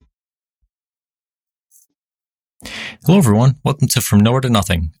Hello everyone, welcome to From Nowhere to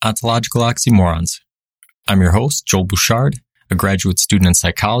Nothing, Ontological Oxymorons. I'm your host, Joel Bouchard, a graduate student in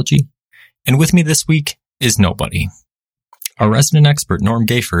psychology, and with me this week is nobody. Our resident expert, Norm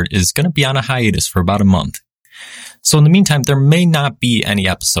Gayford, is going to be on a hiatus for about a month. So in the meantime, there may not be any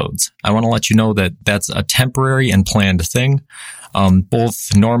episodes. I want to let you know that that's a temporary and planned thing.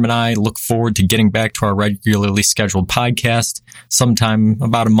 Both Norm and I look forward to getting back to our regularly scheduled podcast sometime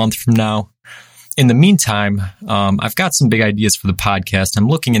about a month from now. In the meantime, I've got some big ideas for the podcast. I'm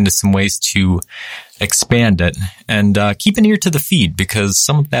looking into some ways to expand it, and keep an ear to the feed because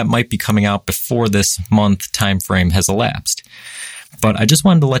some of that might be coming out before this month time frame has elapsed. But I just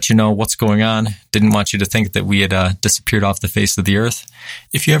wanted to let you know what's going on. Didn't want you to think that we had disappeared off the face of the earth.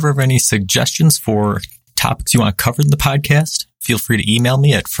 If you ever have any suggestions for topics you want covered in the podcast, feel free to email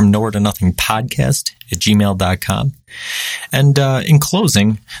me at fromnowheretonothingpodcast@gmail.com. And in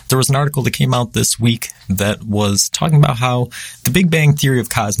closing, there was an article that came out this week that was talking about how the Big Bang theory of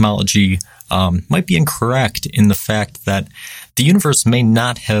cosmology might be incorrect in the fact that the universe may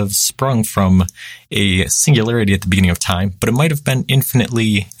not have sprung from a singularity at the beginning of time, but it might have been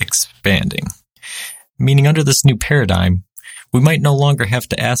infinitely expanding. Meaning under this new paradigm, we might no longer have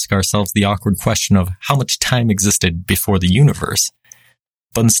to ask ourselves the awkward question of how much time existed before the universe,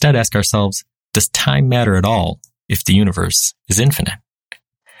 but instead ask ourselves, does time matter at all if the universe is infinite?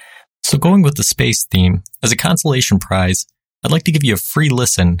 So going with the space theme, as a consolation prize, I'd like to give you a free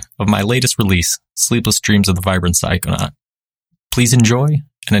listen of my latest release, Sleepless Dreams of the Vibrant Psychonaut. Please enjoy,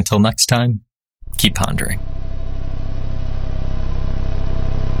 and until next time, keep pondering.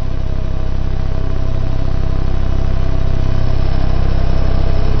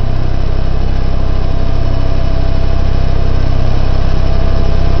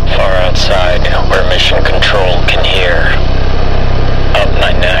 Outside, where mission control can hear. Up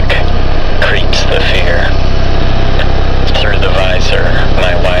my neck creeps the fear. Through the visor,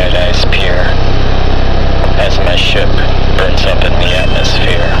 my wide eyes peer, as my ship burns up in the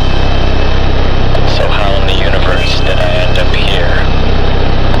atmosphere. So how in the universe did I end up here?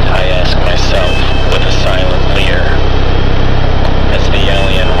 I ask myself with a silent leer, as the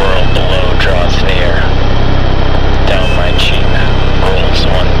alien world below draws near. Down my cheek rolls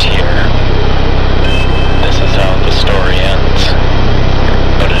one tear. This is how the story ends,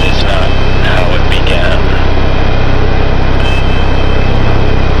 but it is not how it began.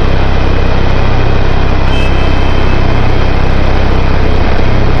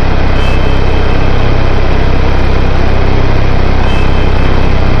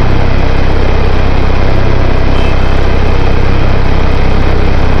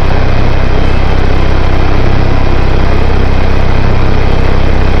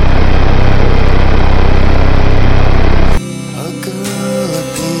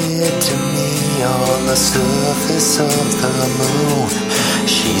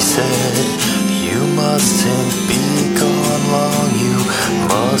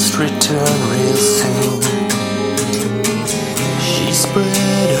 Return real soon. She spread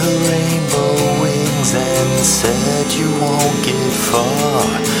her rainbow wings and said you won't get far,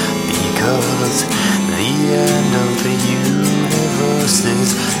 because the end of the universe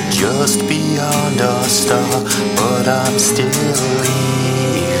is just beyond our star. But I'm still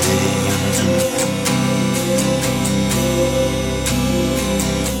leaving.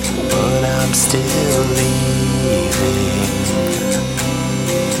 But I'm still leaving.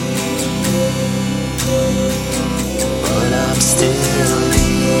 But I'm still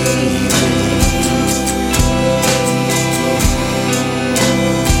leaving.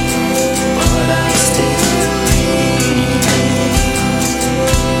 But I'm still leaving.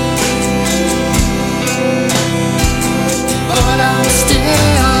 But I'm still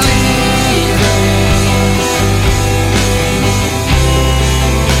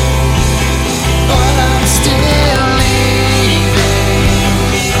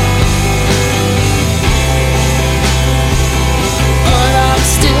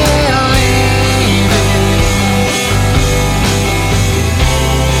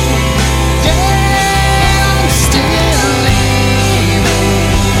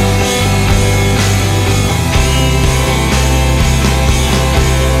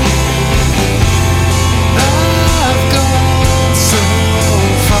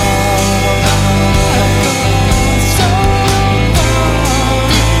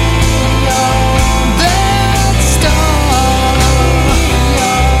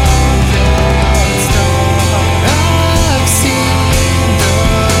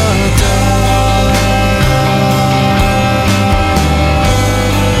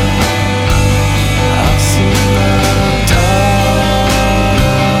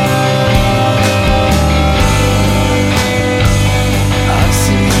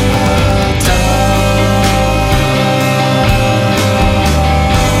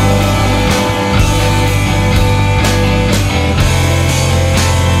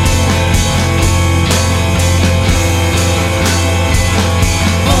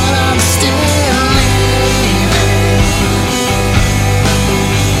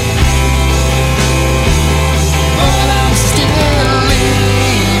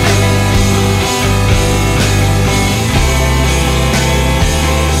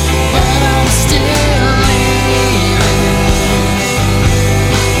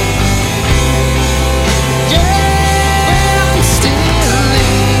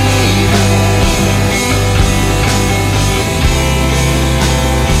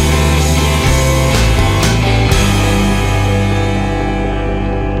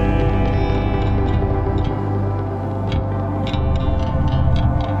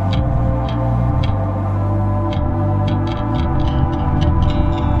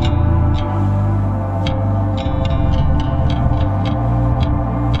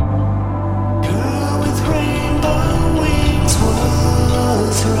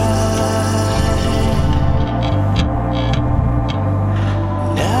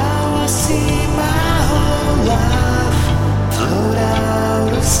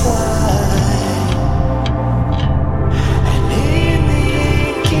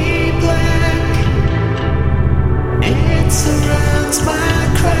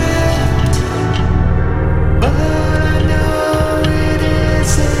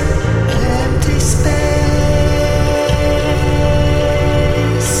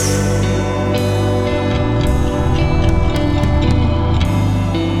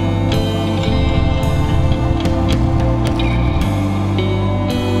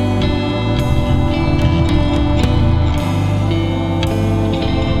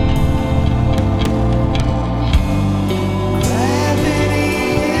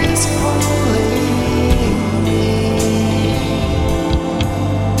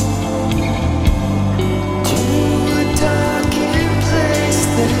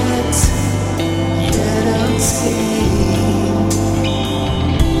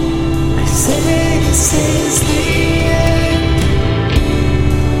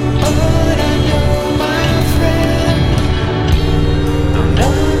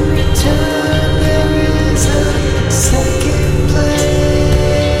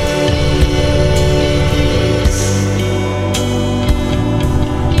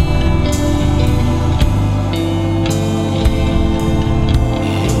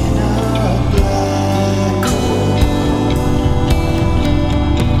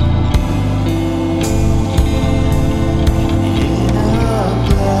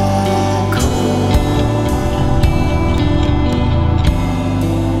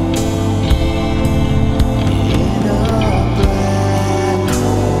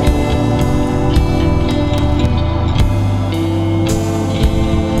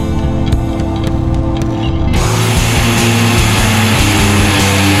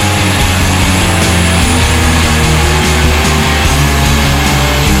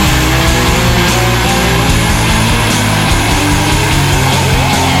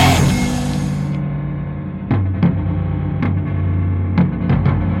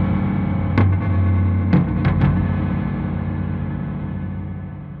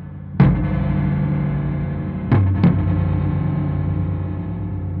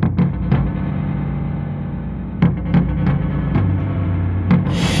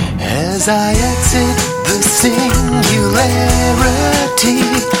As I exit the singularity,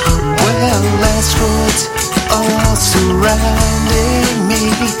 well, asteroids all surrounding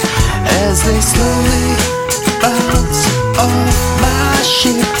me as they slowly bounce off my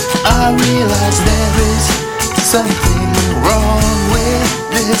ship. I realize there is something wrong with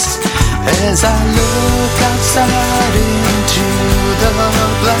this as I look outside into the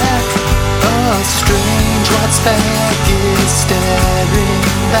black. A strange white speck is staring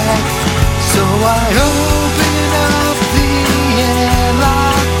back, so I open up the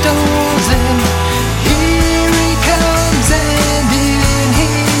airlock doors and here he comes, and in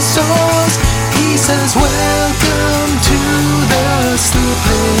he soars. He says, welcome to the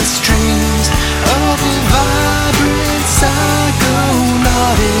sleepless dreams of a vibrant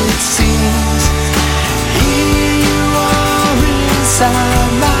psychonaut, it seems. Here you are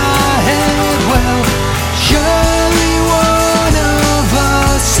inside my head. Well, surely one of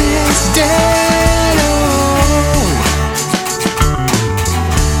us is dead. Oh,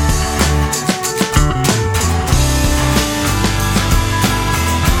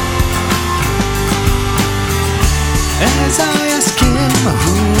 as I asked him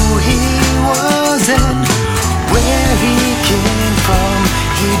who he was and where he came from,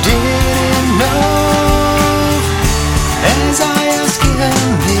 he didn't know. As I asked him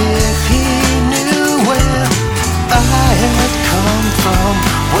if he knew where I had come from,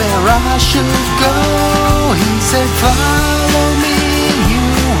 where I should go, he said, follow me, you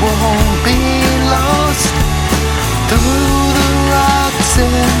won't be lost. Through the rocks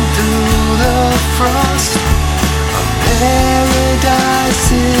and through the frost, a paradise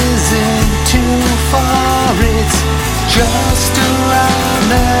isn't too far, it's just around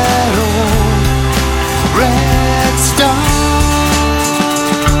that old red star.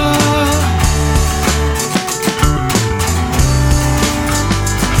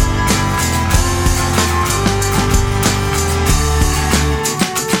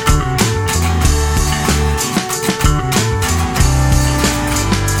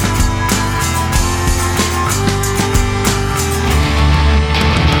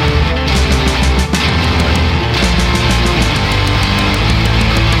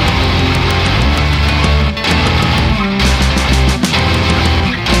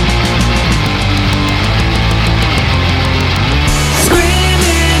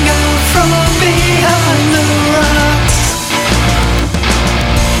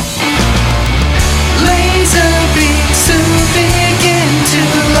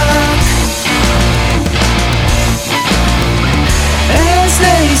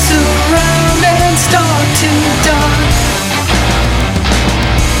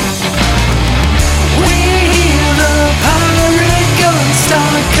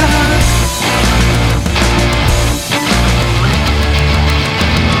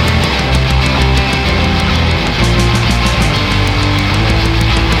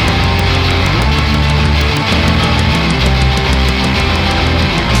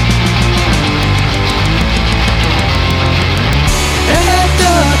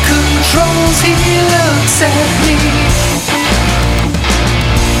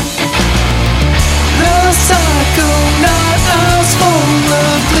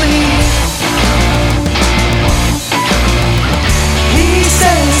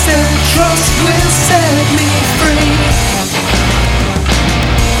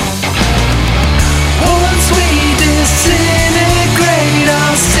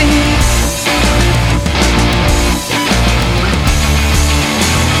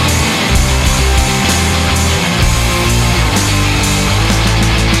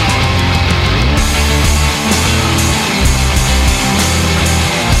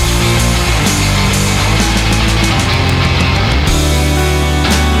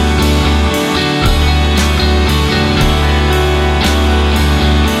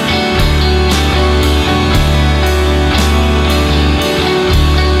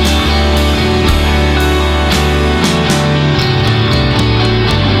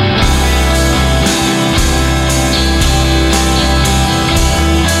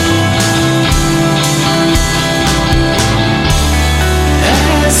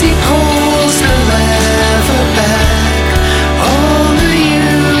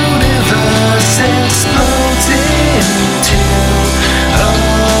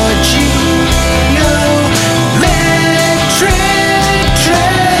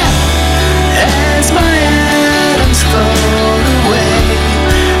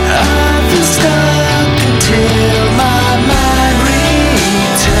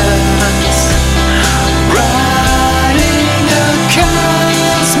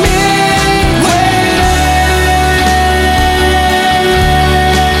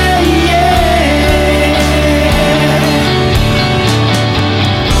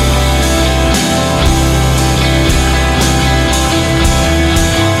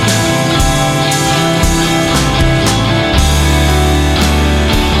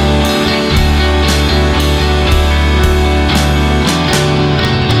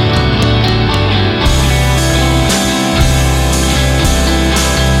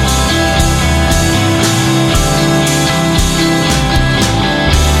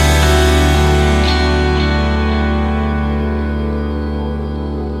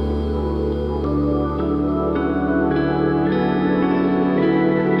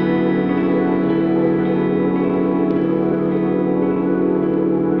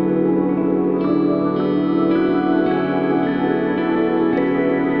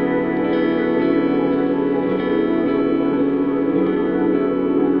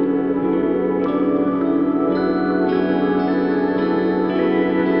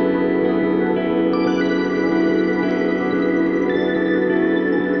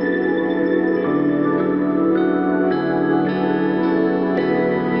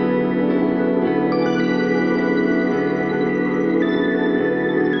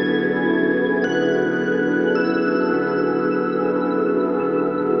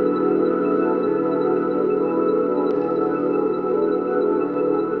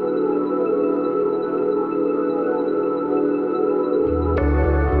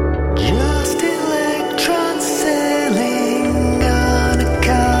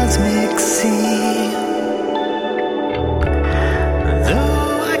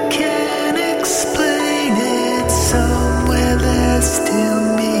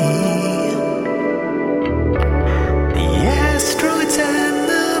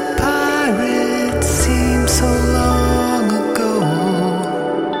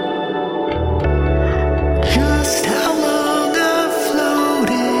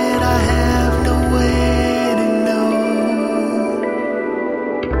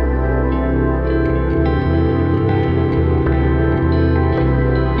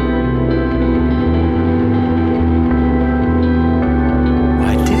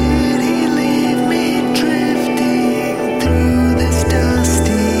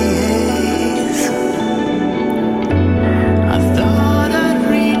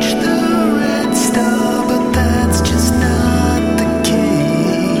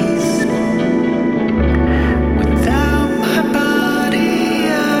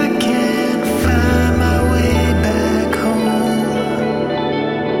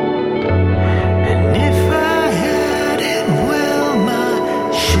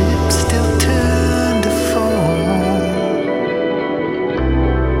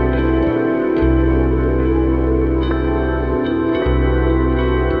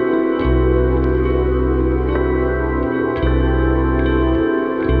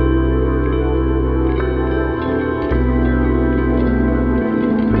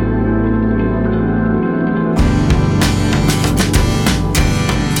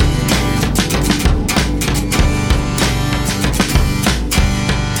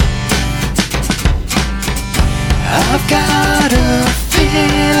 I've got a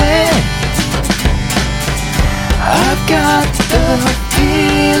feeling. I've got the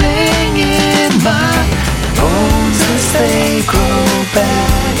feeling in my bones as they grow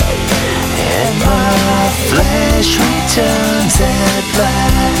back, and my flesh returns at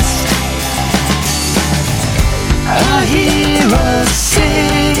last. I hear us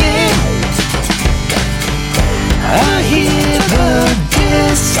singing, I hear the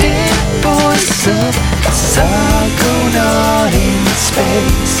distant voice of a psychonaut in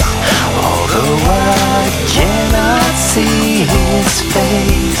space, although I cannot see his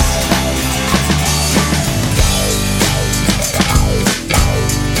face.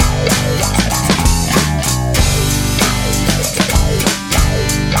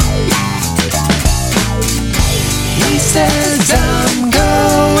 He says I'm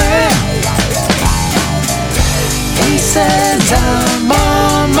going, he says I'm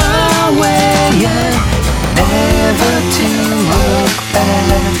on my way, and never to look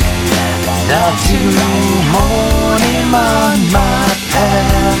back, not to mourn him on my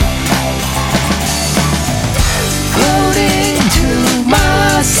path. Floating to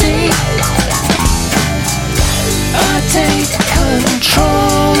my seat, I take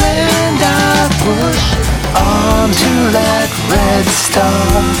control and I push on to that red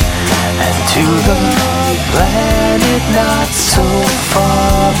star, and to the planet not so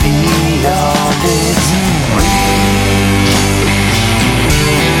far beyond its reach.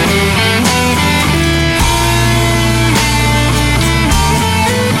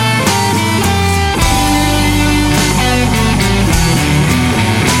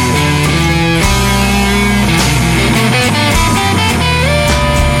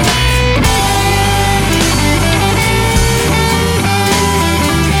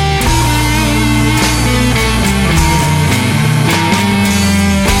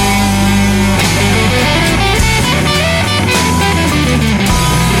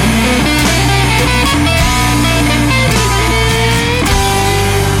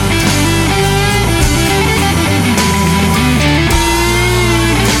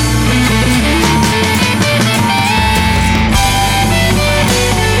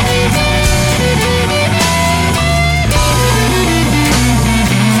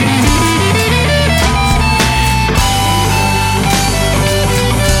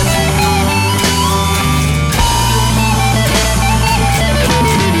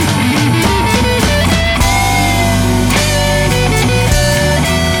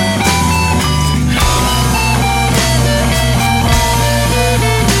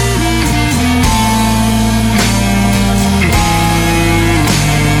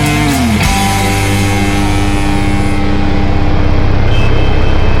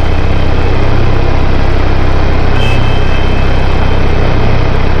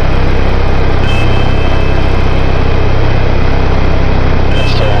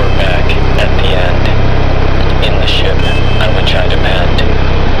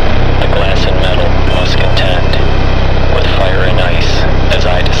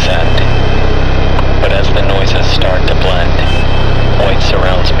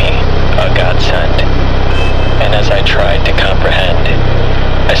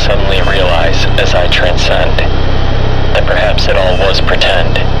 As I transcend, that perhaps it all was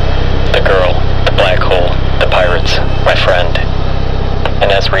pretend. The girl, the black hole, the pirates, my friend.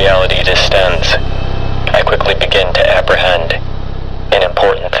 And as reality distends, I quickly begin to apprehend an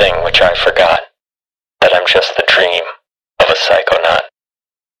important thing which I forgot, that I'm just the dream of a psychonaut.